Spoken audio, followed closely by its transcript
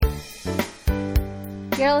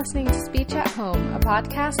You're listening to Speech at Home, a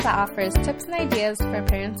podcast that offers tips and ideas for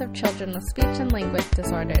parents of children with speech and language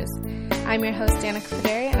disorders. I'm your host, Danica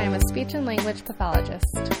Federi, and I'm a speech and language pathologist.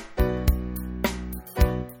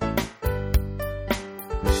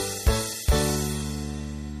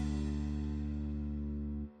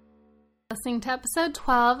 Listening to episode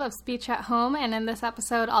 12 of Speech at Home, and in this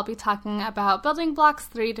episode I'll be talking about building blocks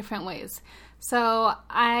 3 different ways. So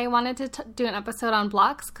I wanted to do an episode on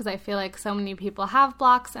blocks because I feel like so many people have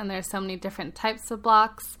blocks and there's so many different types of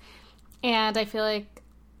blocks, and I feel like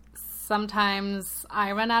sometimes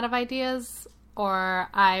I run out of ideas or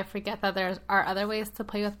I forget that there are other ways to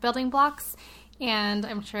play with building blocks, and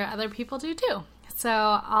I'm sure other people do too. So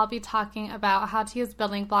I'll be talking about how to use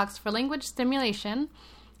building blocks for language stimulation,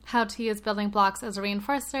 how to use building blocks as a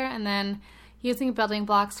reinforcer, and then using building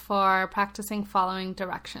blocks for practicing following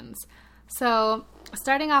directions. So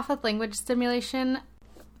starting off with language stimulation,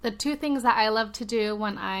 the 2 things that I love to do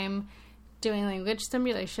when I'm doing language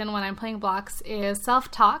stimulation, when I'm playing blocks, is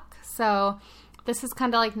self-talk. So this is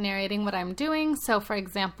kind of like narrating what I'm doing. So for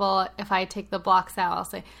example, if I take the blocks out, I'll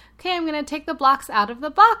say, okay, I'm going to take the blocks out of the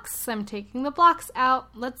box. I'm taking the blocks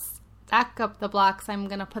out. Let's stack up the blocks. I'm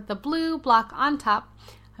going to put the blue block on top.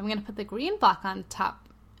 I'm going to put the green block on top.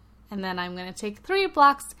 And then I'm going to take 3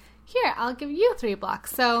 blocks. Here, I'll give you 3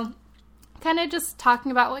 blocks. So kind of just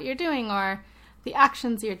talking about what you're doing or the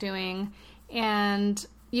actions you're doing, and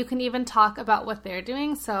you can even talk about what they're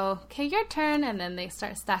doing. So, okay, your turn, and then they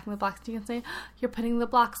start stacking the blocks. You can say, you're putting the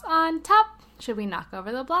blocks on top. Should we knock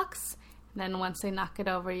over the blocks? And then once they knock it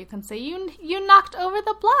over, you can say, you knocked over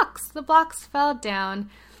the blocks. The blocks fell down.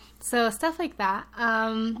 So stuff like that.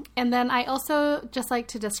 And then I also just like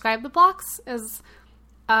to describe the blocks as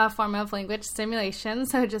a form of language stimulation,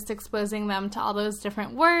 so just exposing them to all those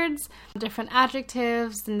different words, different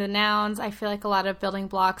adjectives, and the nouns. I feel like a lot of building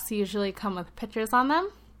blocks usually come with pictures on them.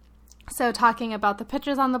 So talking about the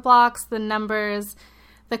pictures on the blocks, the numbers,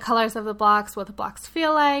 the colors of the blocks, what the blocks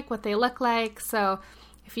feel like, what they look like. So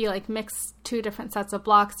if you mix 2 different sets of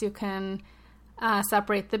blocks, you can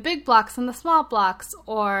separate the big blocks and the small blocks,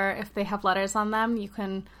 or if they have letters on them, you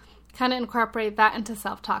can kind of incorporate that into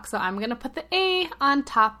self-talk. So I'm going to put the A on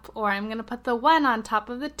top, or I'm going to put the 1 on top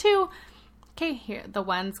of the 2. Okay, here, the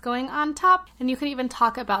 1's going on top. And you can even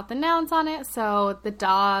talk about the nouns on it. So the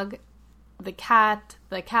dog, the cat,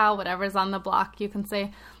 the cow, whatever's on the block, you can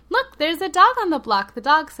say, look, there's a dog on the block. The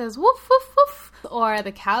dog says woof, woof, woof. Or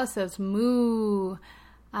the cow says moo.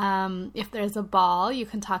 If there's a ball, you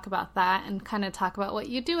can talk about that and kind of talk about what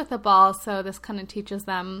you do with the ball. So this kind of teaches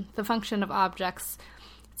them the function of objects.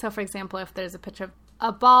 So for example, if there's a picture of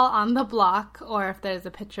a ball on the block, or if there's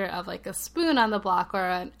a picture of a spoon on the block or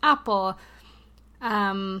an apple,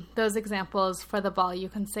 those examples for the ball, you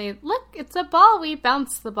can say, look, it's a ball, we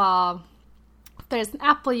bounce the ball. If there's an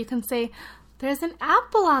apple, you can say, there's an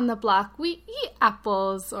apple on the block, we eat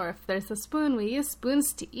apples. Or if there's a spoon, we use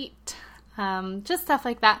spoons to eat. Just stuff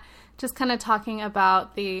like that, just kind of talking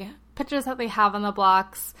about the pictures that they have on the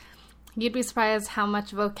blocks. You'd be surprised how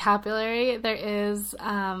much vocabulary there is,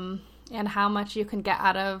 and how much you can get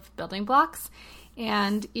out of building blocks,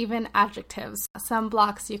 and even adjectives. Some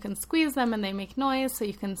blocks you can squeeze them and they make noise, so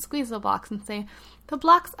you can squeeze the blocks and say, the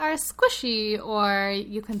blocks are squishy, or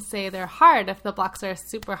you can say they're hard if the blocks are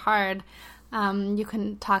super hard. You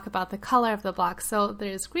can talk about the color of the blocks. So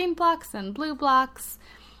there's green blocks and blue blocks.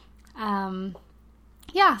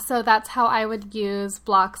 So that's how I would use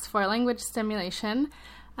blocks for language stimulation.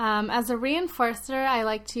 As a reinforcer, I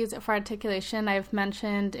like to use it for articulation. I've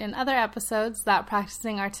mentioned in other episodes that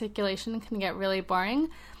practicing articulation can get really boring.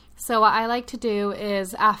 So what I like to do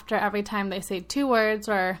is after every time they say 2 words,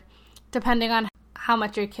 or depending on how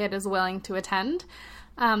much your kid is willing to attend,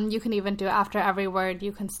 you can even do it after every word.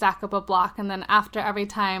 You can stack up a block, and then after every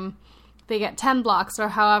time they get 10 blocks or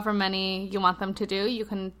however many you want them to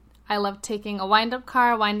do, I love taking a wind-up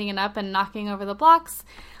car, winding it up and knocking over the blocks.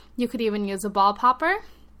 You could even use a ball popper.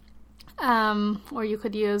 Or you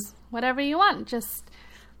could use whatever you want.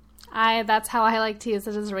 That's how I like to use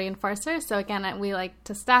it as a reinforcer. So again, we like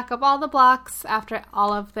to stack up all the blocks after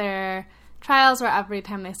all of their trials or every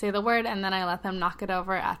time they say the word, and then I let them knock it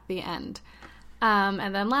over at the end.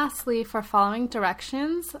 And then lastly, for following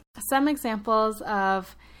directions, some examples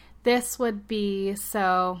of this would be,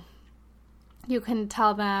 so you can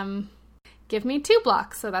tell them, give me 2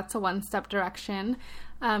 blocks. So that's a 1-step direction.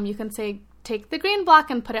 You can say, take the green block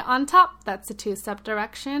and put it on top. That's a 2-step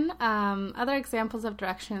direction. Other examples of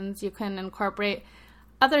directions, you can incorporate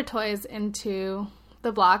other toys into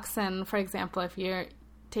the blocks. And for example, if you're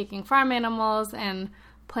taking farm animals and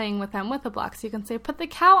playing with them with the blocks. You can say, put the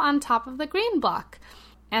cow on top of the green block.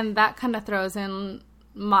 And that kind of throws in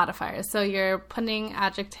modifiers. So you're putting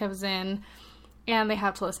adjectives in, and they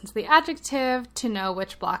have to listen to the adjective to know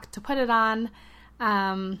which block to put it on.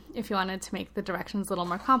 If you wanted to make the directions a little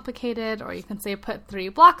more complicated, or you can say put 3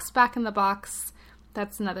 blocks back in the box.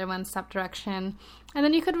 That's another one-step direction. And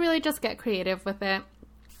then you could really just get creative with it.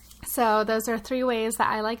 So those are 3 ways that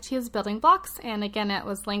I like to use building blocks. And again, it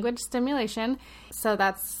was language stimulation. So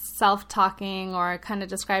that's self-talking or kind of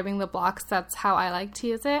describing the blocks. That's how I like to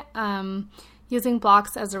use it. Using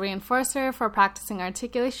blocks as a reinforcer for practicing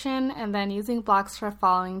articulation, and then using blocks for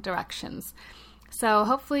following directions. So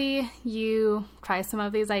hopefully you try some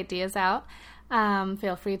of these ideas out.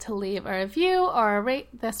 Feel free to leave a review or rate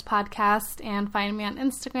this podcast, and find me on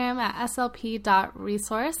Instagram at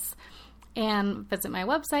slp.resource, and visit my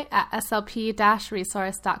website at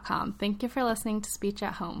slp-resource.com. Thank you for listening to Speech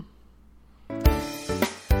at Home.